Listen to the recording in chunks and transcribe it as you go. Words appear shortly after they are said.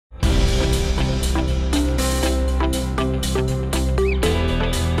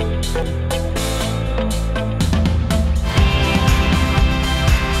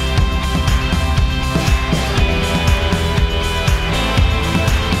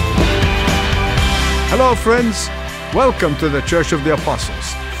Hello, friends. Welcome to the Church of the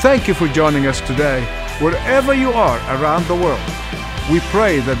Apostles. Thank you for joining us today, wherever you are around the world. We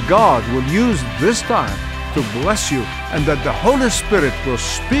pray that God will use this time to bless you and that the Holy Spirit will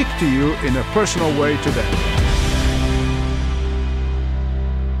speak to you in a personal way today.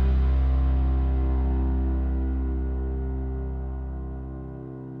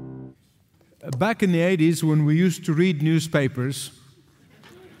 Back in the 80s, when we used to read newspapers,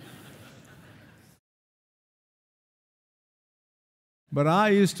 but I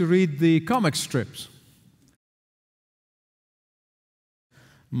used to read the comic strips.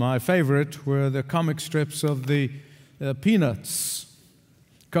 My favorite were the comic strips of the Peanuts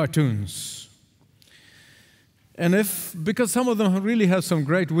cartoons. And because some of them really have some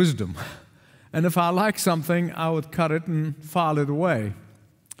great wisdom, and if I like something, I would cut it and file it away.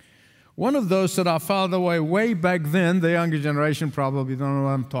 One of those that I filed away way back then, the younger generation probably don't know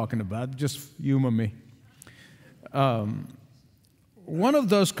what I'm talking about, just humor me. One of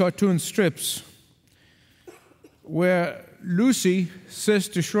those cartoon strips where Lucy says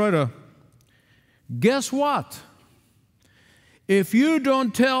to Schroeder, "Guess what? If you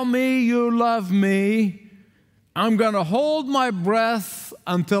don't tell me you love me, I'm going to hold my breath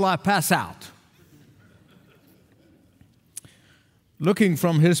until I pass out." Looking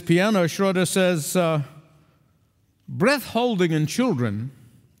from his piano, Schroeder says, breath holding in children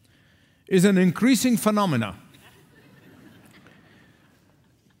is an increasing phenomenon.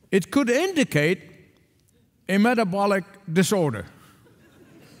 It could indicate a metabolic disorder.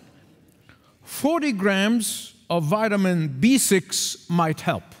 40 grams of vitamin B6 might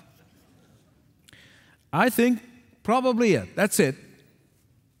help. I think probably it. That's it.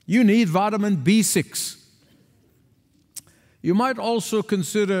 You need vitamin B6. You might also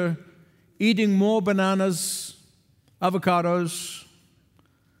consider eating more bananas, avocados,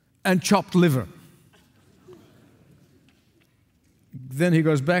 and chopped liver. Then he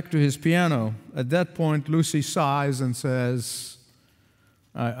goes back to his piano. At that point, Lucy sighs and says,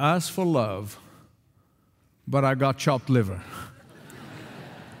 "I asked for love, but I got chopped liver."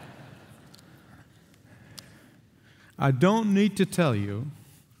 I don't need to tell you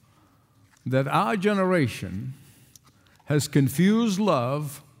that our generation has confused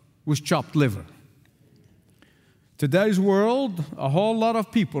love with chopped liver. Today's world, a whole lot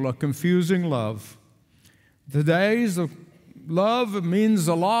of people are confusing love. Today's love means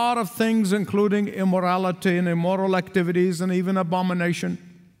a lot of things, including immorality and immoral activities and even abomination.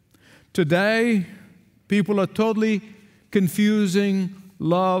 Today, people are totally confusing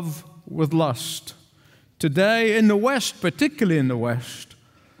love with lust. Today, in the West, particularly in the West,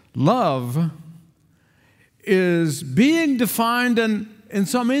 love is being defined and, in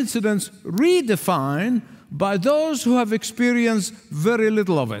some incidents, redefined by those who have experienced very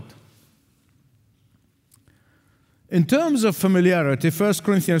little of it. In terms of familiarity, 1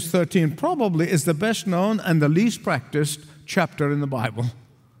 Corinthians 13 probably is the best known and the least practiced chapter in the Bible.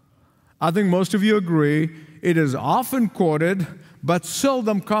 I think most of you agree. It is often quoted, but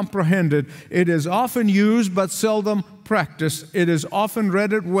seldom comprehended. It is often used, but seldom practiced. It is often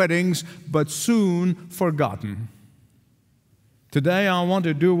read at weddings, but soon forgotten. Today, I want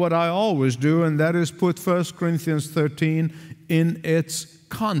to do what I always do, and that is put 1 Corinthians 13 in its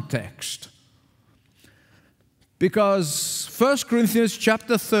context. Because 1 Corinthians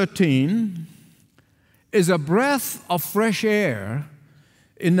chapter 13 is a breath of fresh air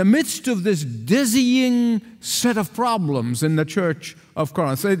in the midst of this dizzying set of problems in the church of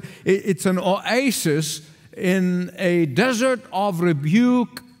Corinth. It's an oasis in a desert of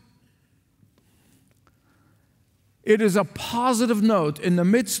rebuke. It is a positive note in the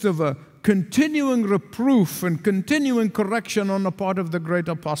midst of a continuing reproof and continuing correction on the part of the great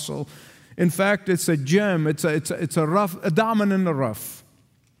apostle. In fact, it's a gem. It's a diamond in the rough.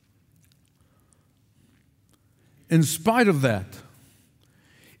 In spite of that,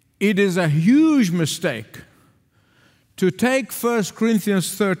 it is a huge mistake to take 1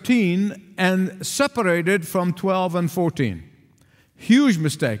 Corinthians 13 and separate it from 12 and 14. Huge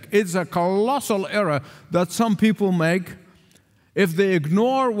mistake. It's a colossal error that some people make if they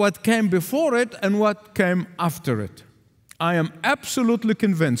ignore what came before it and what came after it. I am absolutely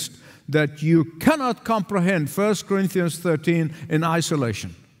convinced that you cannot comprehend 1 Corinthians 13 in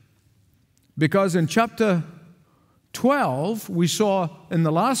isolation. Because in chapter 12, we saw in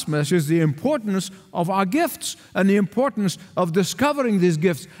the last message the importance of our gifts and the importance of discovering these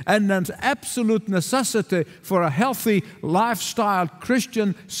gifts and the absolute necessity for a healthy lifestyle,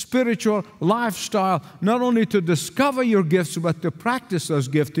 Christian, spiritual lifestyle, not only to discover your gifts, but to practice those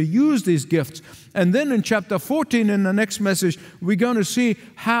gifts, to use these gifts And then in chapter 14, in the next message, we're going to see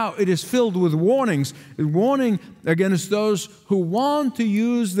how it is filled with warnings. A warning against those who want to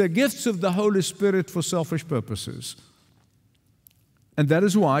use the gifts of the Holy Spirit for selfish purposes. And that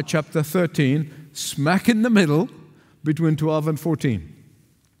is why chapter 13, smack in the middle between 12 and 14.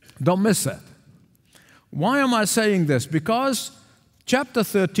 Don't miss that. Why am I saying this? Because chapter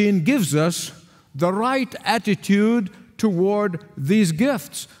 13 gives us the right attitude toward these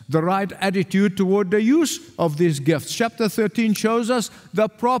gifts, the right attitude toward the use of these gifts. Chapter 13 shows us the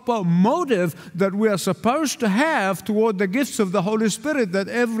proper motive that we are supposed to have toward the gifts of the Holy Spirit that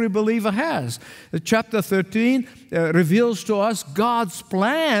every believer has. Chapter 13 reveals to us God's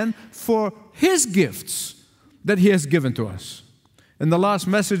plan for His gifts that He has given to us. In the last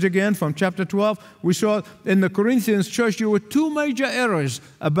message again from chapter 12, we saw in the Corinthians church there were two major errors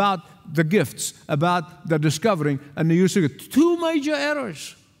about the gifts, about the discovering and the use of it. Two major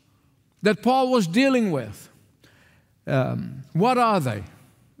errors that Paul was dealing with. What are they?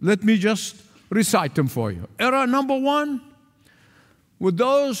 Let me just recite them for you. Error number one, with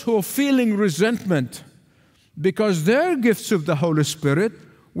those who are feeling resentment because their gifts of the Holy Spirit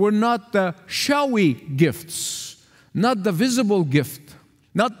were not the showy gifts, not the visible gift,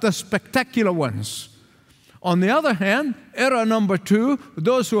 not the spectacular ones. On the other hand, error number two,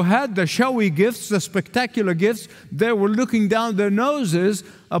 those who had the showy gifts, the spectacular gifts, they were looking down their noses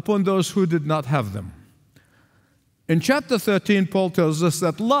upon those who did not have them. In chapter 13, Paul tells us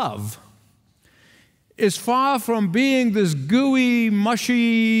that love is far from being this gooey,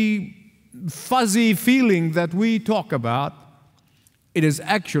 mushy, fuzzy feeling that we talk about. It is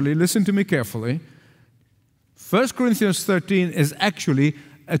actually, listen to me carefully, 1 Corinthians 13 is actually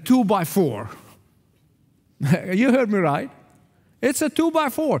a 2x4. You heard me right. It's a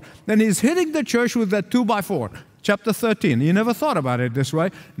 2x4. Then he's hitting the church with that 2x4. Chapter 13. You never thought about it this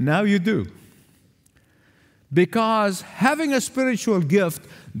way. Now you do. Because having a spiritual gift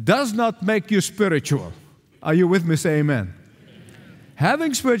does not make you spiritual. Are you with me? Say amen.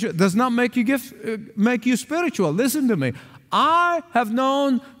 Having spiritual does not make you spiritual. Listen to me. I have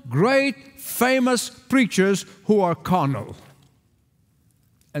known great, famous preachers who are carnal.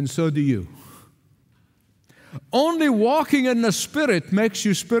 And so do you. Only walking in the Spirit makes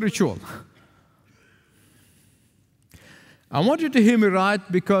you spiritual. I want you to hear me right,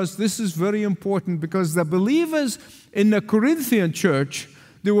 because this is very important, because the believers in the Corinthian church,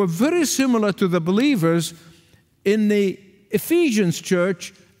 they were very similar to the believers in the Ephesians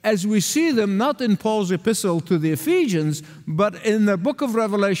church as we see them not in Paul's epistle to the Ephesians, but in the book of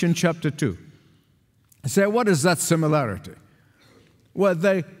Revelation chapter 2. Say, what is that similarity? Well,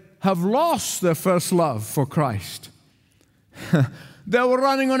 they have lost their first love for Christ. They were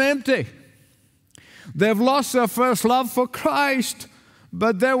running on empty. They've lost their first love for Christ,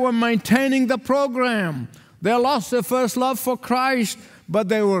 but they were maintaining the program. They lost their first love for Christ, but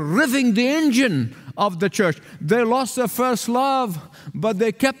they were revving the engine of the church. They lost their first love, but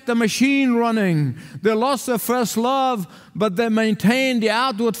they kept the machine running. They lost their first love, but they maintained the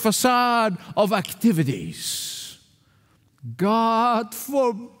outward facade of activities. God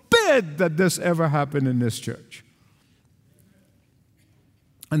forbid that this ever happened in this church.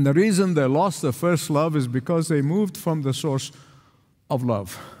 And the reason they lost their first love is because they moved from the source of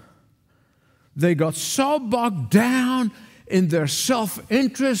love. They got so bogged down in their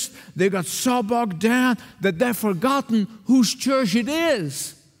self-interest, they got so bogged down that they've forgotten whose church it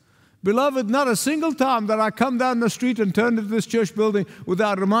is. Beloved, not a single time that I come down the street and turn into this church building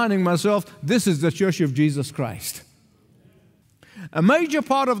without reminding myself, this is the church of Jesus Christ. A major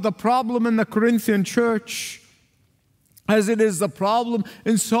part of the problem in the Corinthian church, as it is the problem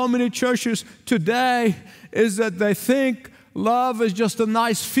in so many churches today, is that they think love is just a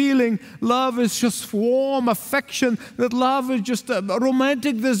nice feeling. Love is just warm affection. That love is just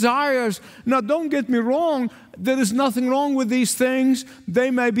romantic desires. Now, don't get me wrong. There is nothing wrong with these things.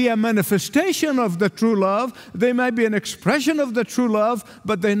 They may be a manifestation of the true love. They may be an expression of the true love,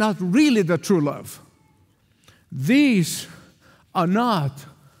 but they're not really the true love. These are not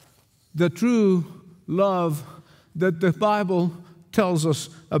the true love that the Bible tells us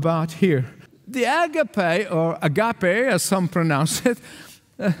about here. The agape, or agape as some pronounce it,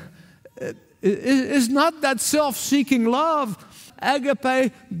 is not that self-seeking love.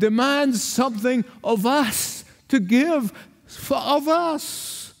 Agape demands something of us to give of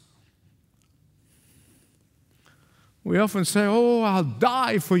us. We often say, oh, I'll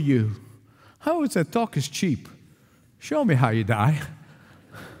die for you. How is that? Talk is cheap. Show me how you die.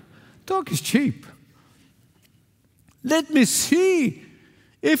 Talk is cheap. Let me see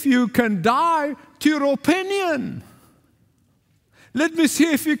if you can die to your opinion. Let me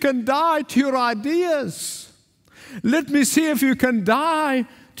see if you can die to your ideas. Let me see if you can die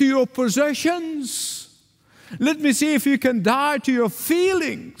to your possessions. Let me see if you can die to your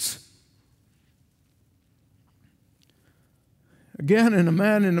feelings. Again, and a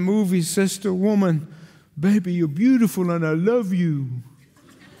man in a movie says to a woman, baby, you're beautiful and I love you.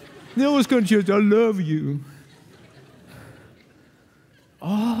 They always confuse, I love you.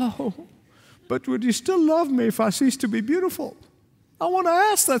 Oh, but would you still love me if I cease to be beautiful? I want to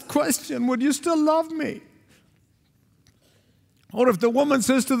ask that question. Would you still love me? Or if the woman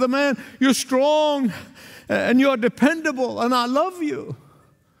says to the man, you're strong and you're dependable and I love you,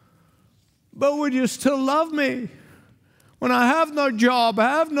 but would you still love me? When I have no job, I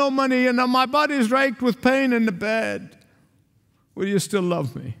have no money, and my body is racked with pain in the bed, will you still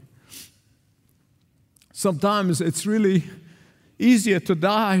love me? Sometimes it's really easier to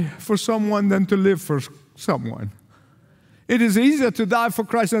die for someone than to live for someone. It is easier to die for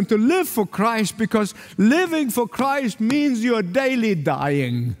Christ than to live for Christ, because living for Christ means you're daily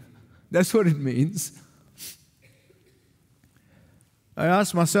dying. That's what it means. I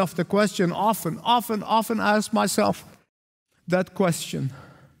ask myself the question often ask myself that question.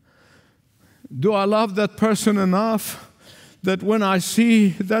 Do I love that person enough that when I see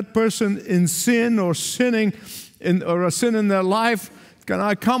that person in sin or sinning or a sin in their life, can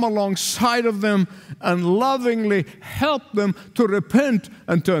I come alongside of them and lovingly help them to repent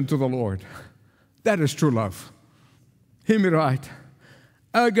and turn to the Lord? That is true love. Hear me right.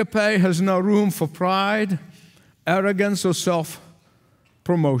 Agape has no room for pride, arrogance, or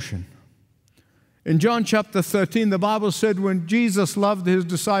self-promotion. In John chapter 13, the Bible said when Jesus loved his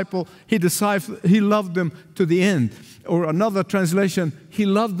disciple, he loved them to the end. Or another translation, he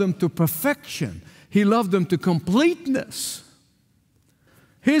loved them to perfection. He loved them to completeness.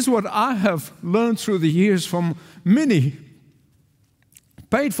 Here's what I have learned through the years from many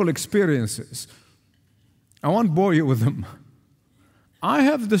painful experiences. I won't bore you with them. I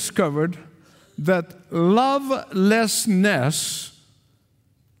have discovered that lovelessness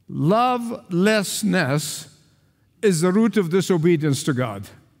is the root of disobedience to God.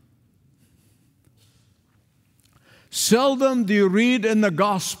 Seldom do you read in the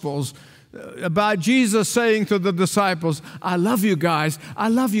Gospels about Jesus saying to the disciples, I love you guys, I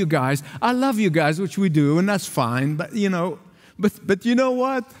love you guys, I love you guys, which we do, and that's fine, but you know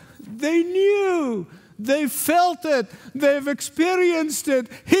what? They knew. They felt it. They've experienced it.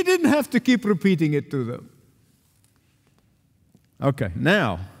 He didn't have to keep repeating it to them. Okay,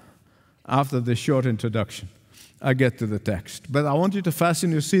 now, after this short introduction, I get to the text. But I want you to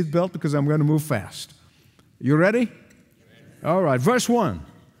fasten your seatbelt because I'm going to move fast. You ready? All right, verse 1.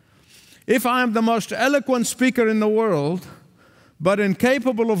 If I am the most eloquent speaker in the world, but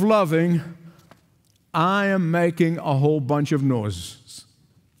incapable of loving, I am making a whole bunch of noises.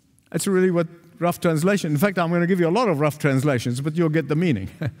 That's really what rough translation. In fact, I'm going to give you a lot of rough translations, but you'll get the meaning.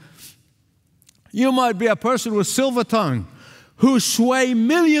 You might be a person with silver tongue who sway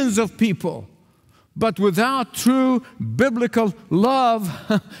millions of people, but without true biblical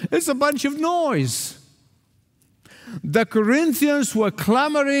love, it's a bunch of noise. The Corinthians were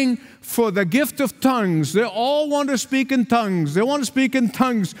clamoring for the gift of tongues. They all want to speak in tongues. They want to speak in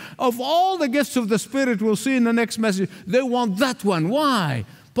tongues. Of all the gifts of the Spirit, we'll see in the next message, they want that one. Why?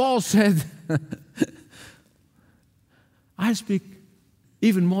 Paul said, I speak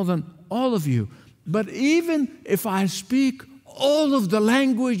even more than all of you. But even if I speak all of the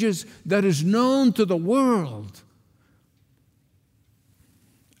languages that is known to the world,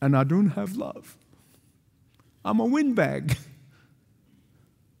 and I don't have love, I'm a windbag.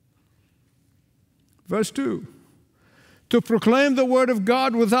 Verse 2. To proclaim the word of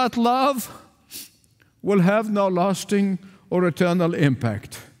God without love will have no lasting or eternal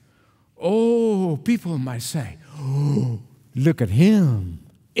impact. Oh, people might say, oh, look at him.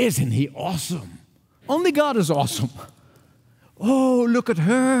 Isn't he awesome? Only God is awesome. Oh, look at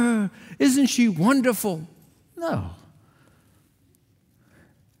her. Isn't she wonderful? No.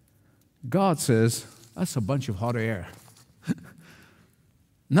 God says, that's a bunch of hot air.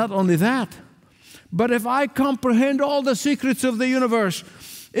 Not only that, but if I comprehend all the secrets of the universe,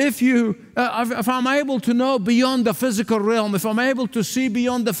 if I'm able to know beyond the physical realm, if I'm able to see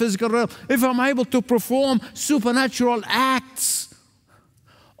beyond the physical realm, if I'm able to perform supernatural acts,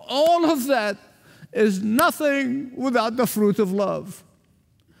 all of that is nothing without the fruit of love.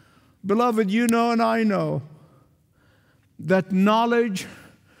 Beloved, you know and I know that knowledge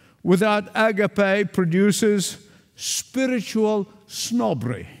without agape produces spiritual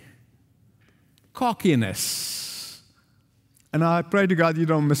snobbery, cockiness. And I pray to God you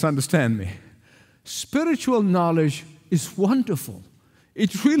don't misunderstand me. Spiritual knowledge is wonderful.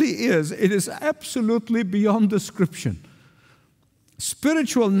 It really is. It is absolutely beyond description.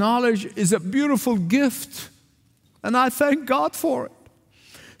 Spiritual knowledge is a beautiful gift, and I thank God for it.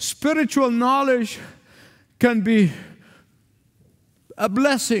 Spiritual knowledge can be a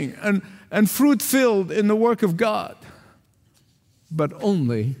blessing and fruit-filled in the work of God, but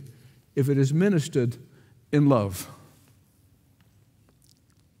only if it is ministered in love.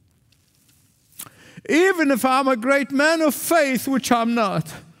 Even if I'm a great man of faith, which I'm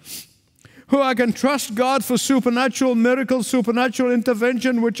not, who I can trust God for supernatural miracles, supernatural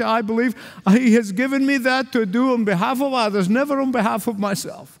intervention, which I believe He has given me that to do on behalf of others, never on behalf of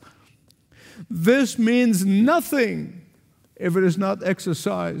myself. This means nothing if it is not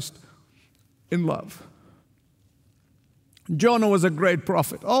exercised in love. Jonah was a great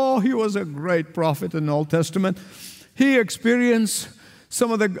prophet. Oh, he was a great prophet in the Old Testament. He experienced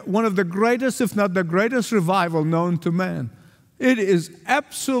one of the greatest, if not the greatest, revival known to man. It is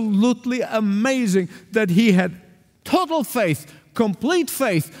absolutely amazing that he had total faith, complete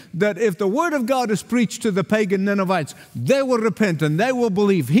faith, that if the word of God is preached to the pagan Ninevites, they will repent and they will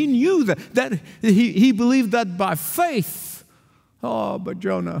believe. He knew that he believed that by faith. Oh, but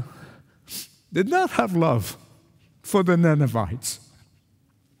Jonah did not have love for the Ninevites.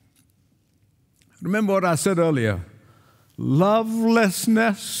 Remember what I said earlier.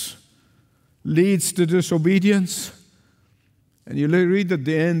 Lovelessness leads to disobedience. And you read at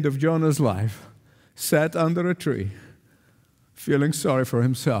the end of Jonah's life, sat under a tree, feeling sorry for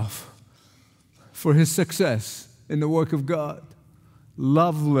himself, for his success in the work of God.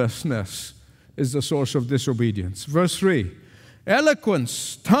 Lovelessness is the source of disobedience. Verse 3,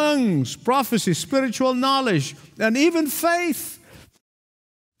 eloquence, tongues, prophecy, spiritual knowledge, and even faith.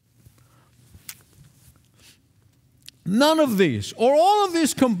 None of these, or all of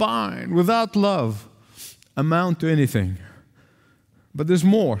these combined without love, amount to anything. But there's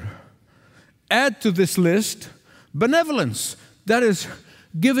more. Add to this list benevolence. That is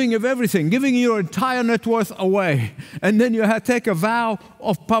giving of everything, giving your entire net worth away. And then you take a vow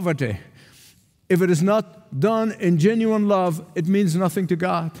of poverty. If it is not done in genuine love, it means nothing to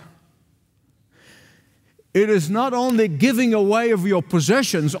God. It is not only giving away of your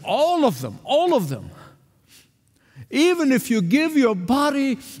possessions, all of them. Even if you give your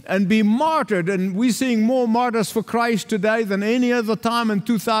body and be martyred, and we're seeing more martyrs for Christ today than any other time in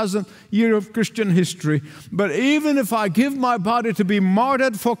 2,000 years of Christian history. But even if I give my body to be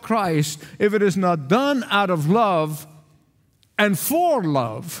martyred for Christ, if it is not done out of love and for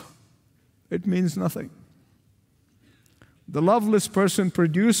love, it means nothing. The loveless person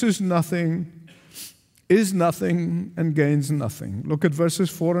produces nothing, is nothing, and gains nothing. Look at verses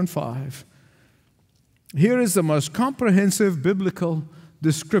 4 and 5. Here is the most comprehensive biblical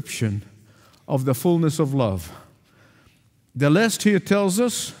description of the fullness of love. The list here tells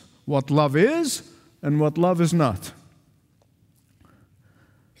us what love is and what love is not.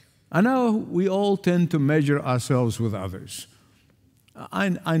 I know we all tend to measure ourselves with others.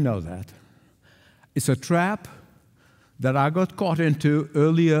 I know that. It's a trap that I got caught into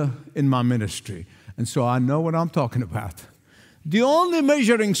earlier in my ministry, and so I know what I'm talking about. The only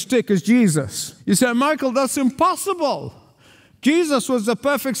measuring stick is Jesus. You say, Michael, that's impossible. Jesus was the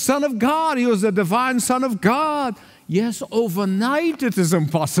perfect Son of God. He was the divine Son of God. Yes, overnight it is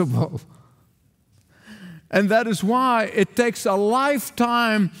impossible. And that is why it takes a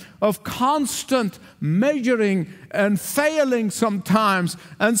lifetime of constant measuring and failing sometimes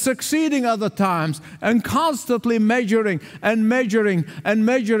and succeeding other times and constantly measuring and measuring and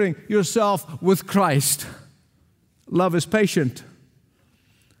measuring yourself with Christ. Love is patient.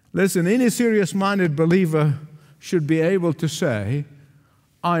 Listen, any serious-minded believer should be able to say,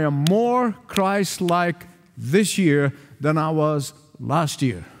 I am more Christ-like this year than I was last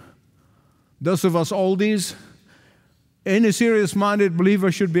year. Those of us oldies, any serious-minded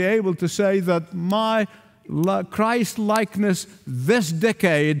believer should be able to say that my Christ-likeness this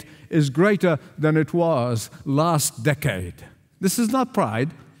decade is greater than it was last decade. This is not pride.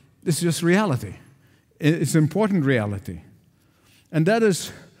 This is just reality. It's important reality. And that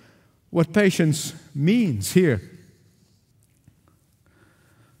is what patience means here.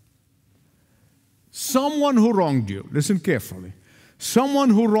 Someone who wronged you, listen carefully, someone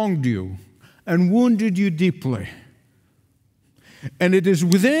who wronged you and wounded you deeply, and it is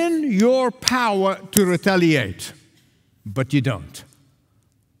within your power to retaliate, but you don't.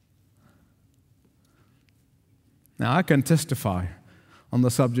 Now, I can testify on the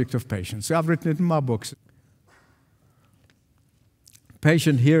subject of patience. I've written it in my books.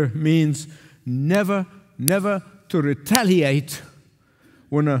 Patient here means never to retaliate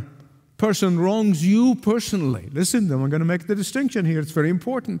when a person wrongs you personally. Listen, I'm going to make the distinction here. It's very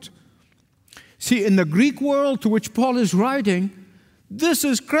important. See, in the Greek world to which Paul is writing, this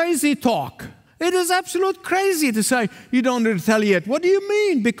is crazy talk. It is absolute crazy to say you don't retaliate. What do you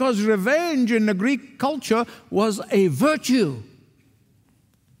mean? Because revenge in the Greek culture was a virtue.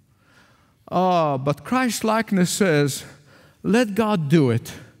 But Christ-likeness says, let God do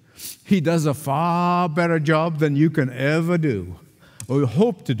it. He does a far better job than you can ever do or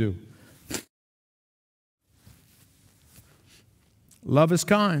hope to do. Love is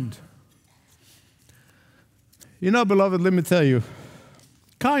kind. You know, beloved, let me tell you,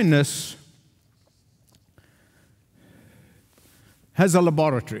 kindness has a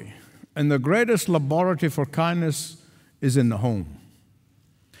laboratory. And the greatest laboratory for kindness is in the home.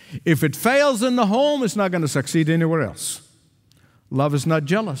 If it fails in the home, it's not going to succeed anywhere else. Love is not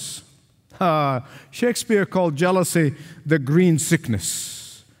jealous. Shakespeare called jealousy the green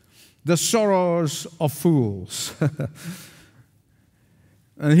sickness, the sorrows of fools.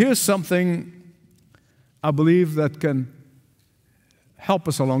 And here's something I believe that can help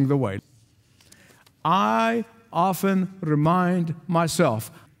us along the way. I often remind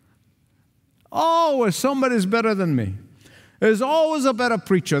myself, always somebody's better than me. There's always a better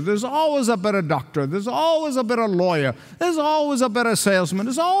preacher. There's always a better doctor. There's always a better lawyer. There's always a better salesman.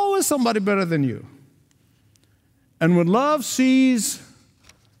 There's always somebody better than you. And when love sees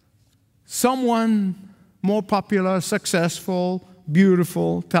someone more popular, successful,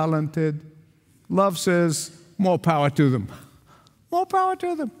 beautiful, talented, love says, more power to them. More power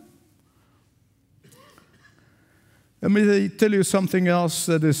to them. Let me tell you something else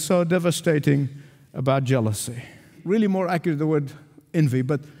that is so devastating about jealousy. Really more accurate, the word envy,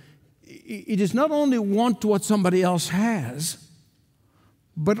 but it is not only want what somebody else has,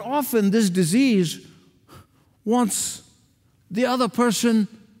 but often this disease wants the other person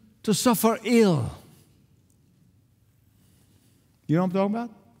to suffer ill. You know what I'm talking about?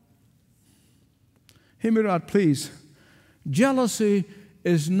 Hear me out, please. Jealousy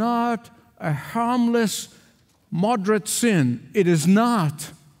is not a harmless, moderate sin. It is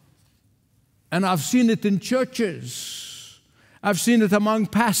not. And I've seen it in churches. I've seen it among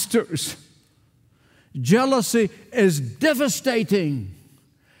pastors. Jealousy is devastating.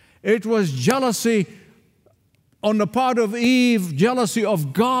 It was jealousy on the part of Eve, jealousy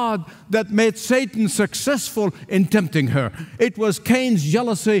of God, that made Satan successful in tempting her. It was Cain's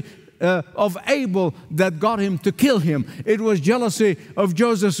jealousy of Abel that got him to kill him. It was jealousy of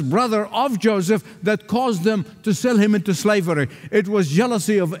Joseph's brother of Joseph that caused them to sell him into slavery. It was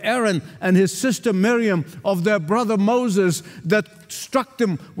jealousy of Aaron and his sister Miriam of their brother Moses that struck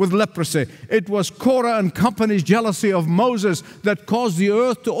them with leprosy. It was Korah and company's jealousy of Moses that caused the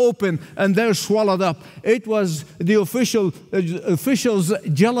earth to open and they're swallowed up. It was the officials'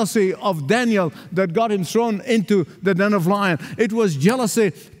 jealousy of Daniel that got him thrown into the den of lions. It was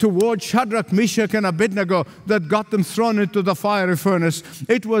jealousy towards Shadrach, Meshach, and Abednego that got them thrown into the fiery furnace.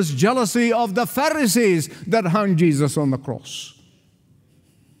 It was jealousy of the Pharisees that hung Jesus on the cross.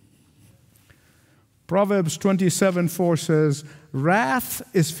 Proverbs 27:4 says, wrath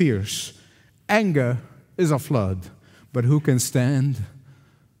is fierce, anger is a flood, but who can stand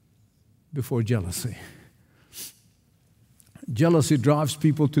before jealousy? Jealousy drives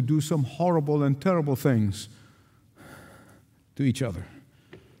people to do some horrible and terrible things to each other.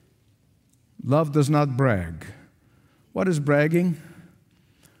 Love does not brag. What is bragging?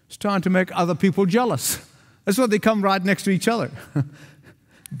 It's trying to make other people jealous. That's why they come right next to each other.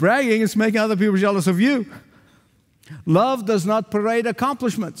 Bragging is making other people jealous of you. Love does not parade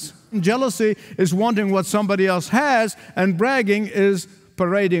accomplishments. Jealousy is wanting what somebody else has, and bragging is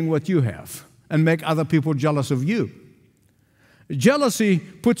parading what you have and make other people jealous of you. Jealousy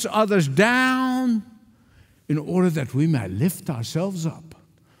puts others down in order that we may lift ourselves up.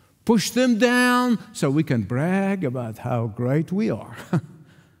 Push them down so we can brag about how great we are.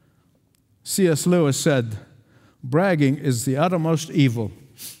 C.S. Lewis said, bragging is the uttermost evil.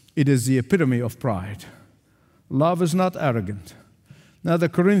 It is the epitome of pride. Love is not arrogant. Now, the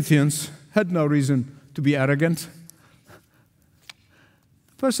Corinthians had no reason to be arrogant.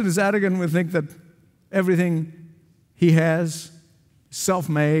 A person is arrogant when they think that everything he has,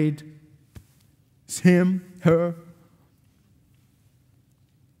 self-made, is him, her.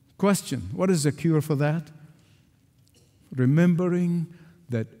 Question, what is the cure for that? Remembering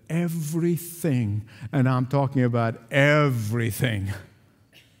that everything, and I'm talking about everything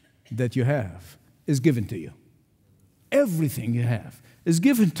that you have, is given to you. Everything you have is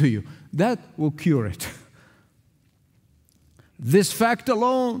given to you. That will cure it. This fact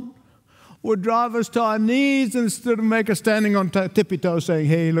alone would drive us to our knees instead of make us standing on tippy toes saying,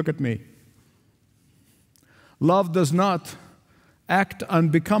 hey, look at me. Love does not act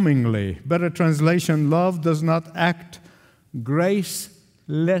unbecomingly. Better translation, love does not act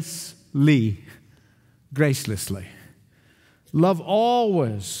gracelessly. Gracelessly. Love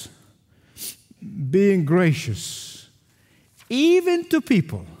always being gracious, even to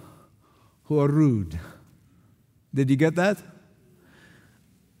people who are rude. Did you get that?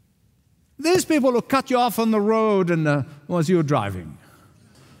 These people who cut you off on the road and as you were driving.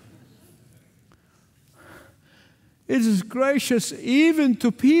 It is gracious even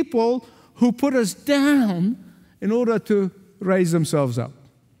to people who put us down in order to raise themselves up.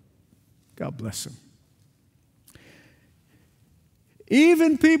 God bless them.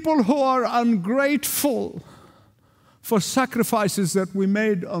 Even people who are ungrateful for sacrifices that we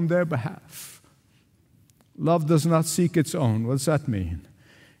made on their behalf. Love does not seek its own. What does that mean?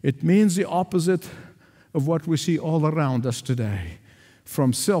 It means the opposite of what we see all around us today.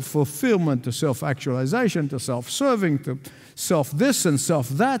 From self-fulfillment to self-actualization to self-serving to self-this and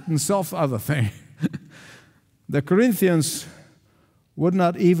self-that and self-other thing. The Corinthians would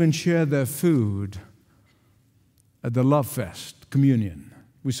not even share their food at the love fest, communion.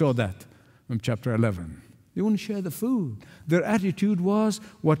 We saw that from chapter 11. They wouldn't share the food. Their attitude was,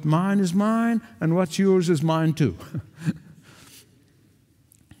 what mine is mine and what's yours is mine too.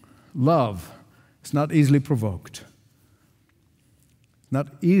 Love is not easily provoked. Not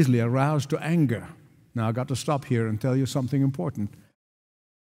easily aroused to anger. Now, I've got to stop here and tell you something important.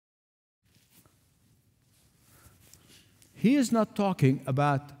 He is not talking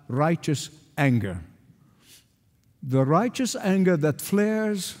about righteous anger. The righteous anger that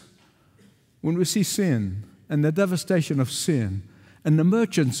flares when we see sin and the devastation of sin and the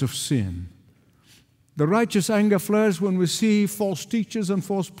merchants of sin. The righteous anger flares when we see false teachers and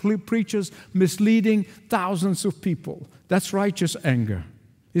false preachers misleading thousands of people. That's righteous anger.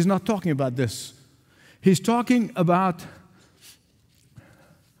 He's not talking about this. He's talking about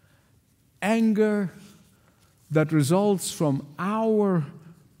anger that results from our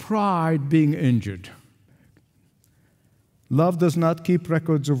pride being injured. Love does not keep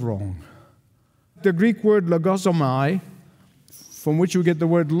records of wrong. The Greek word logosomai, from which we get the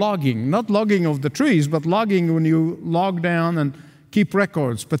word logging, not logging of the trees, but logging when you log down and keep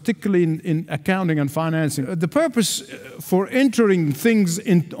records, particularly in accounting and financing. The purpose for entering things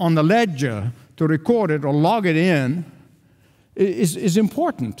on the ledger to record it or log it in is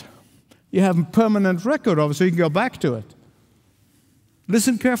important. You have a permanent record of it so you can go back to it.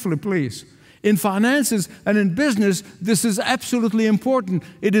 Listen carefully, please. In finances and in business, this is absolutely important.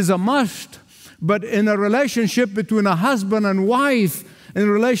 It is a must. But in a relationship between a husband and wife, in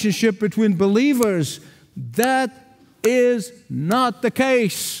a relationship between believers, that is not the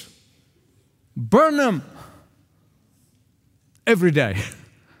case. Burn them every day.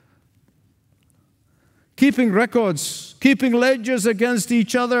 Keeping records, keeping ledgers against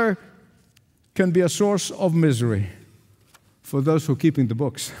each other can be a source of misery for those who are keeping the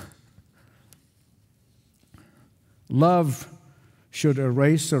books. Love should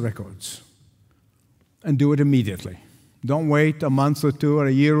erase the records and do it immediately. Don't wait a month or two or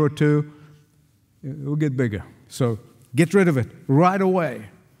a year or two. It will get bigger. So get rid of it right away.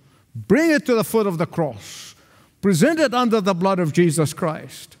 Bring it to the foot of the cross. Present it under the blood of Jesus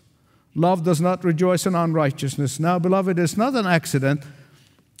Christ. Love does not rejoice in unrighteousness. Now, beloved, it's not an accident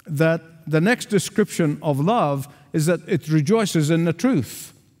that the next description of love is that it rejoices in the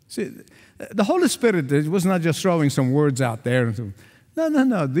truth. See, the Holy Spirit was not just throwing some words out there.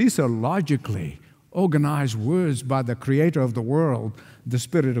 No. These are logically organized words by the Creator of the world, the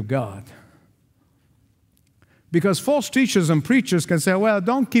Spirit of God. Because false teachers and preachers can say, well,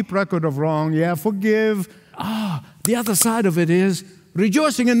 don't keep record of wrong. Yeah, forgive. The other side of it is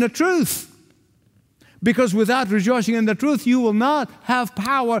rejoicing in the truth. Because without rejoicing in the truth, you will not have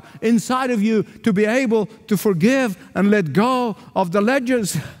power inside of you to be able to forgive and let go of the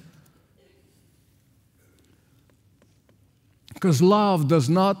ledgers. Because love does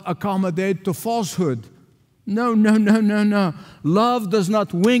not accommodate to falsehood. No. Love does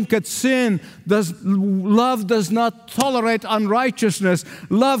not wink at sin. Love does not tolerate unrighteousness.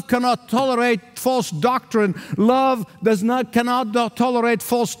 Love cannot tolerate false doctrine. Love cannot tolerate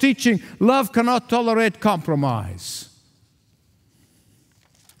false teaching. Love cannot tolerate compromise.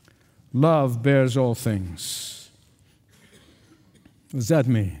 Love bears all things. What does that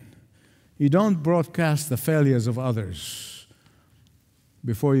mean? You don't broadcast the failures of others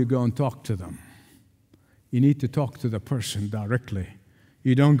before you go and talk to them. You need to talk to the person directly.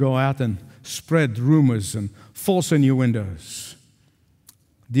 You don't go out and spread rumors and false innuendos.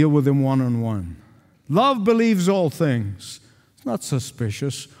 Deal with them one-on-one. Love believes all things. It's not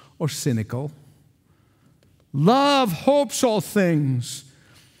suspicious or cynical. Love hopes all things.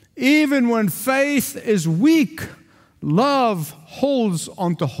 Even when faith is weak, love holds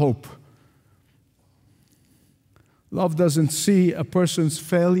on to hope. Love doesn't see a person's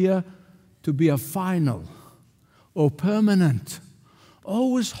failure to be a final or permanent.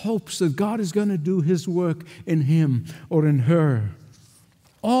 Always hopes that God is going to do His work in him or in her.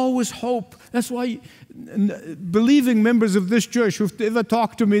 Always hope. That's why believing members of this church who've ever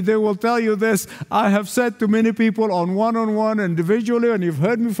talked to me, they will tell you this. I have said to many people on one-on-one, individually, and you've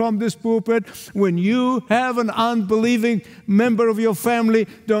heard me from this pulpit, when you have an unbelieving member of your family,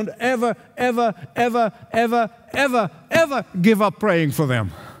 don't ever, ever, ever, ever, ever, ever give up praying for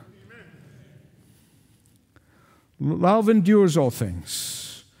them. Love endures all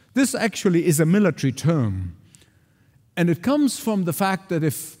things. This actually is a military term. And it comes from the fact that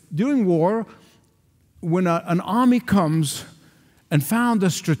if during war, when an army comes and found a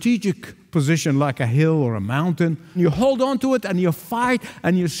strategic position like a hill or a mountain, you hold on to it and you fight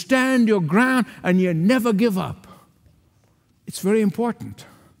and you stand your ground and you never give up. It's very important.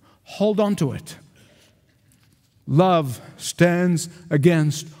 Hold on to it. Love stands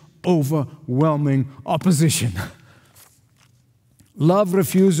against overwhelming opposition. Love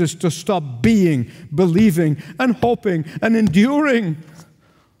refuses to stop being, believing, and hoping, and enduring.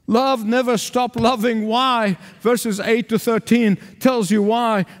 Love never stops loving. Why? Verses 8 to 13 tells you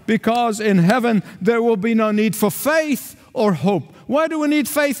why. Because in heaven there will be no need for faith or hope. Why do we need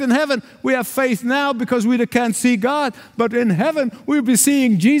faith in heaven? We have faith now because we can't see God. But in heaven, we'll be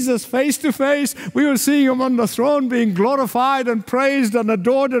seeing Jesus face to face. We will see Him on the throne being glorified and praised and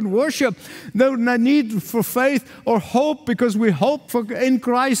adored and worshiped. No need for faith or hope because we hope in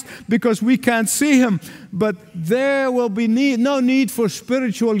Christ because we can't see Him. But there will be no need for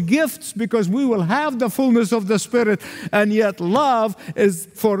spiritual gifts because we will have the fullness of the Spirit. And yet love is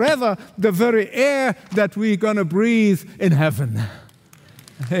forever the very air that we're going to breathe in heaven.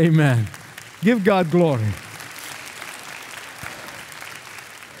 Amen. Give God glory.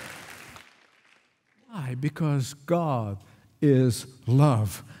 Why? Because God is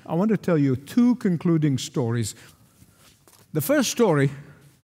love. I want to tell you two concluding stories. The first story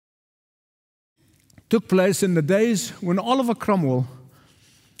took place in the days when Oliver Cromwell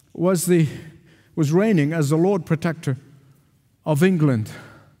was reigning as the Lord Protector of England.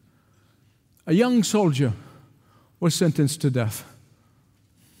 A young soldier was sentenced to death.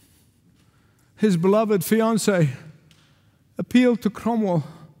 His beloved fiancée appealed to Cromwell,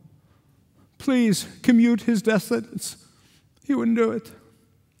 please commute his death sentence. He wouldn't do it.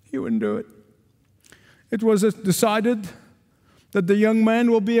 He wouldn't do it. It was decided that the young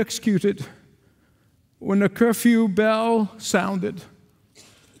man will be executed when the curfew bell sounded.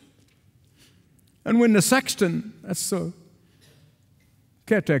 And when the sexton, that's the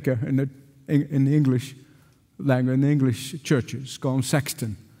caretaker in the English language, in the English churches, called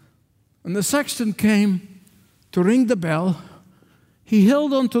sexton. And the sexton came to ring the bell. He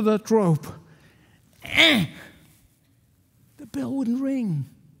held onto that rope. The bell wouldn't ring.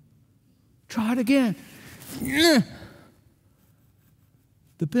 Try it again.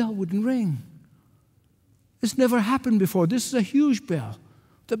 The bell wouldn't ring. This never happened before. This is a huge bell,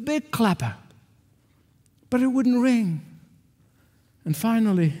 the big clapper. But it wouldn't ring. And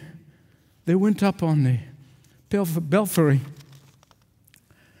finally, they went up on the belfry,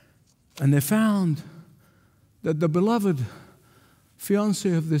 and they found that the beloved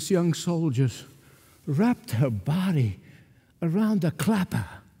fiancée of this young soldier wrapped her body around the clapper.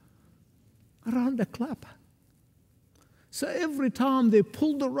 Around the clapper. So every time they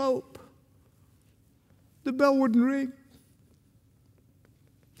pulled the rope, the bell wouldn't ring.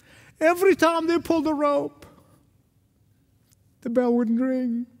 Every time they pulled the rope, the bell wouldn't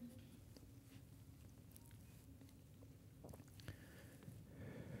ring.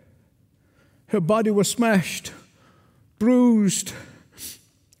 Her body was smashed, bruised,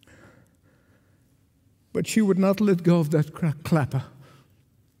 but she would not let go of that clapper.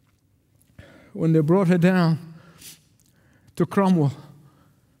 When they brought her down to Cromwell,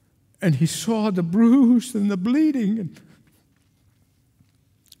 and he saw the bruise and the bleeding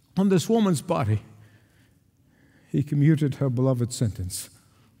on this woman's body, he commuted her beloved sentence.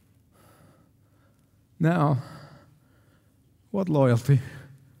 Now, what loyalty,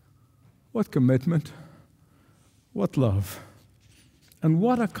 what commitment, what love, and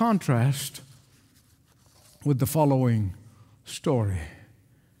what a contrast with the following story.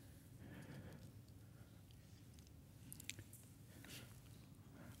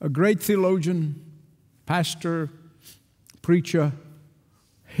 A great theologian, pastor, preacher,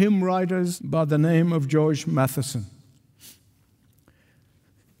 hymn writers by the name of George Matheson.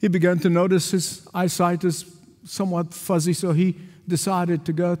 He began to notice his eyesight is somewhat fuzzy, so he decided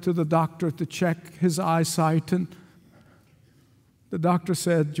to go to the doctor to check his eyesight. And the doctor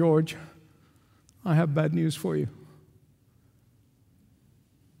said, "George, I have bad news for you.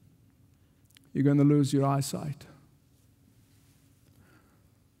 You're going to lose your eyesight."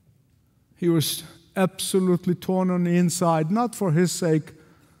 He was absolutely torn on the inside, not for his sake,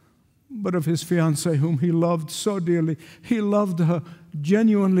 but of his fiancée, whom he loved so dearly. He loved her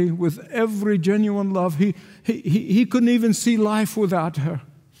genuinely, with every genuine love. He couldn't even see life without her.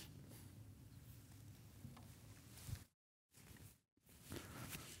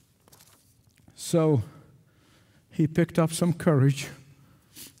 So he picked up some courage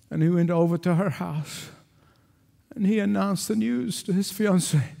and he went over to her house and he announced the news to his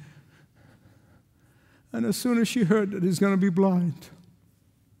fiancée. And as soon as she heard that he's going to be blind,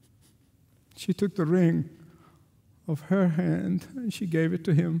 she took the ring of her hand and she gave it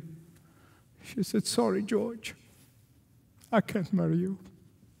to him. She said, "Sorry, George, I can't marry you."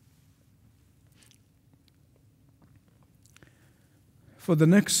 For the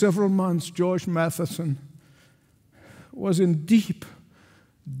next several months, George Matheson was in deep,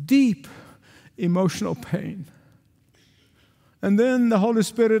 deep emotional pain. And then the Holy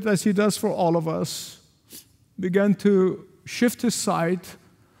Spirit, as He does for all of us, began to shift his sight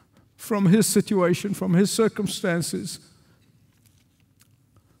from his situation, from his circumstances,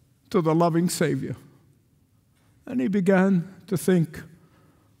 to the loving Savior. And he began to think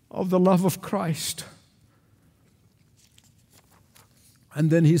of the love of Christ. And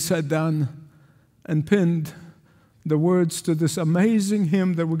then he sat down and penned the words to this amazing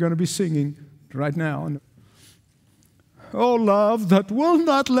hymn that we're going to be singing right now. "Oh, love that will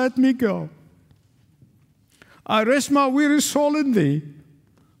not let me go, I rest my weary soul in Thee."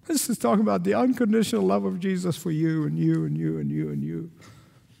 This is talking about the unconditional love of Jesus for you and you and you and you and you.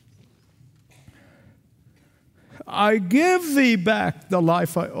 "I give Thee back the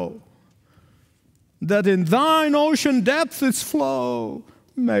life I owe, that in Thine ocean depth its flow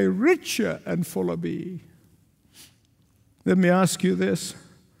may richer and fuller be." Let me ask you this.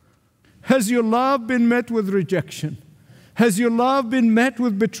 Has your love been met with rejection? Has your love been met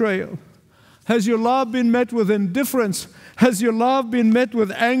with betrayal? Has your love been met with indifference? Has your love been met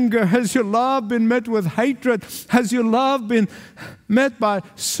with anger? Has your love been met with hatred? Has your love been met by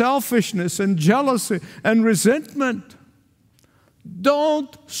selfishness and jealousy and resentment?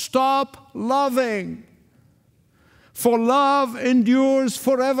 Don't stop loving, for love endures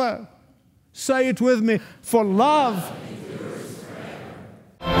forever. Say it with me. For love endures forever.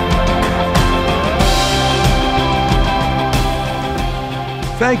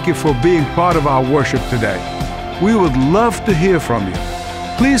 Thank you for being part of our worship today. We would love to hear from you.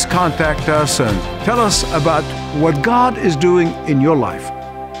 Please contact us and tell us about what God is doing in your life.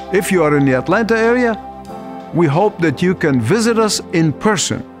 If you are in the Atlanta area, we hope that you can visit us in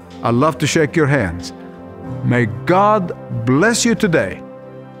person. I'd love to shake your hands. May God bless you today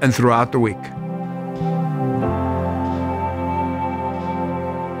and throughout the week.